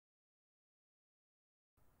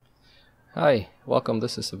Hi, welcome.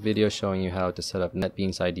 This is a video showing you how to set up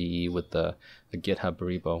NetBeans IDE with the GitHub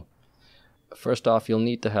repo. First off, you'll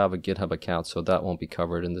need to have a GitHub account, so that won't be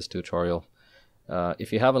covered in this tutorial.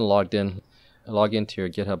 If you haven't logged in, log into your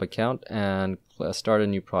GitHub account and start a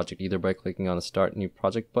new project, either by clicking on the Start New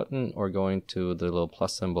Project button or going to the little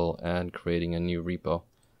plus symbol and creating a new repo.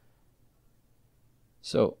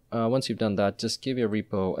 So once you've done that, just give your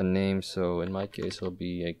repo a name. So in my case, it'll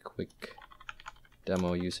be a quick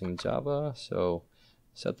demo using Java. So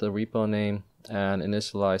set the repo name and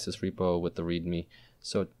initialize this repo with the README.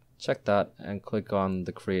 So check that and click on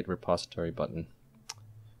the Create Repository button.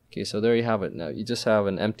 Okay, so there you have it. Now you just have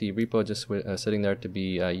an empty repo just sitting there to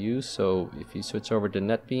be used. So if you switch over to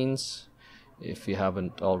NetBeans, if you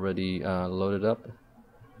haven't already loaded up,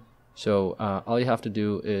 so all you have to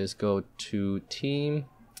do is go to Team,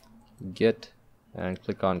 Git, and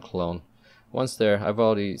click on Clone. Once there, I've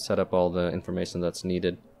already set up all the information that's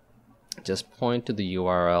needed. Just point to the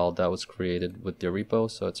URL that was created with your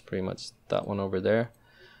repo, so it's pretty much that one over there,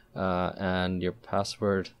 and your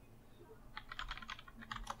password.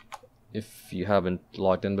 If you haven't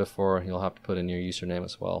logged in before, you'll have to put in your username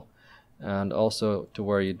as well, and also to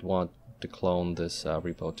where you'd want to clone this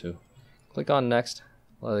repo to. Click on Next,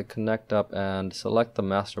 let it connect up, and select the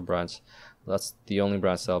master branch. That's the only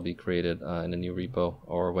branch that'll be created in a new repo,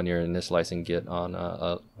 or when you're initializing Git on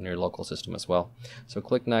your local system as well. So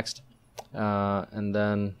click Next, and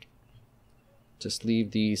then just leave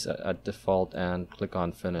these at default and click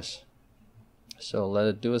on Finish. So let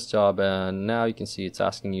it do its job, and now you can see it's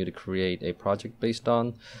asking you to create a project based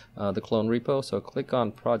on the clone repo. So click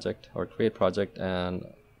on Project or Create Project and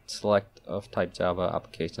select of type Java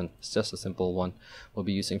application. It's just a simple one we'll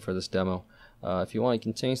be using for this demo. If you want, you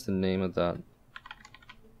can change the name of that.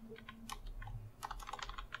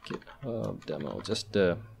 GitHub demo, just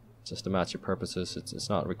to match your purposes. It's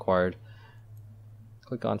not required.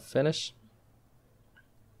 Click on Finish,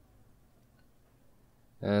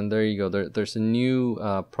 and there you go. There's a new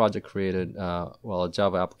project created. A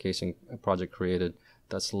Java application project created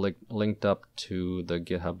that's linked up to the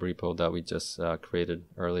GitHub repo that we just created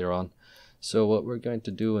earlier on. So what we're going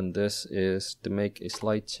to do in this is to make a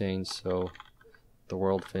slight change. So the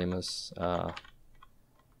world famous hello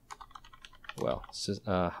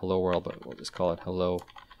world, but we'll just call it hello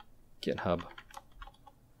GitHub.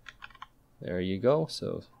 There you go.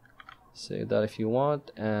 So save that if you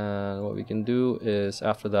want, and what we can do is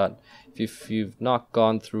after that, if you've not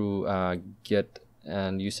gone through Git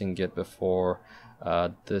and using Git before,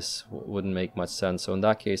 this wouldn't make much sense. So in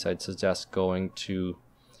that case, I'd suggest going to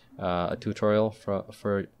a tutorial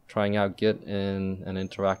for trying out Git in an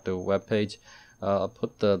interactive web page. I'll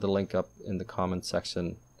put the link up in the comment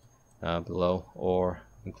section below, or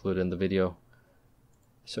include it in the video.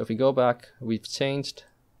 So if we go back, we've changed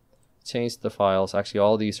the files. Actually,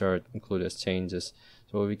 all these are included as changes.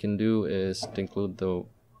 So what we can do is to include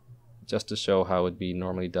just to show how it'd be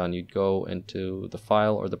normally done, you'd go into the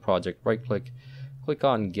file or the project, right click, click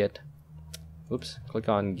on Git, click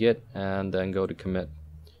on Git, and then go to commit.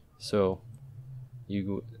 So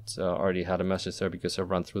it's already had a message there because I've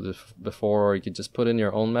run through this before, or you could just put in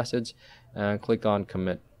your own message and click on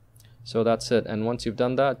commit. So that's it. And once you've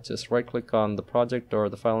done that, just right click on the project or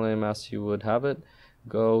the file name as you would have it,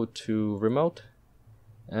 go to remote,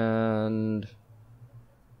 and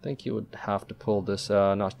I think you would have to pull this,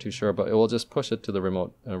 not too sure, but it will just push it to the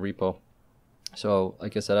remote repo. So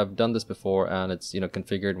like I said, I've done this before, and it's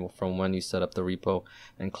configured from when you set up the repo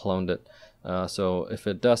and cloned it. So if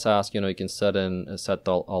it does ask, you can set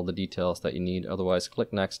all the details that you need. Otherwise,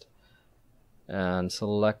 click Next and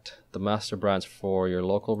select the master branch for your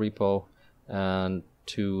local repo and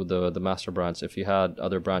to the master branch. If you had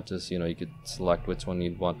other branches, you could select which one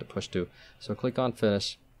you'd want to push to. So click on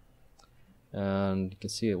Finish, and you can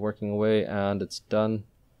see it working away, and it's done.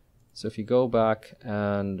 So if you go back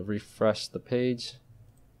and refresh the page,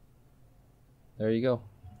 there you go.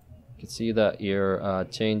 You can see that your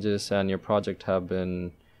changes and your project have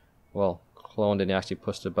been cloned, and you actually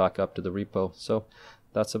pushed it back up to the repo. So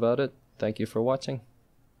that's about it. Thank you for watching.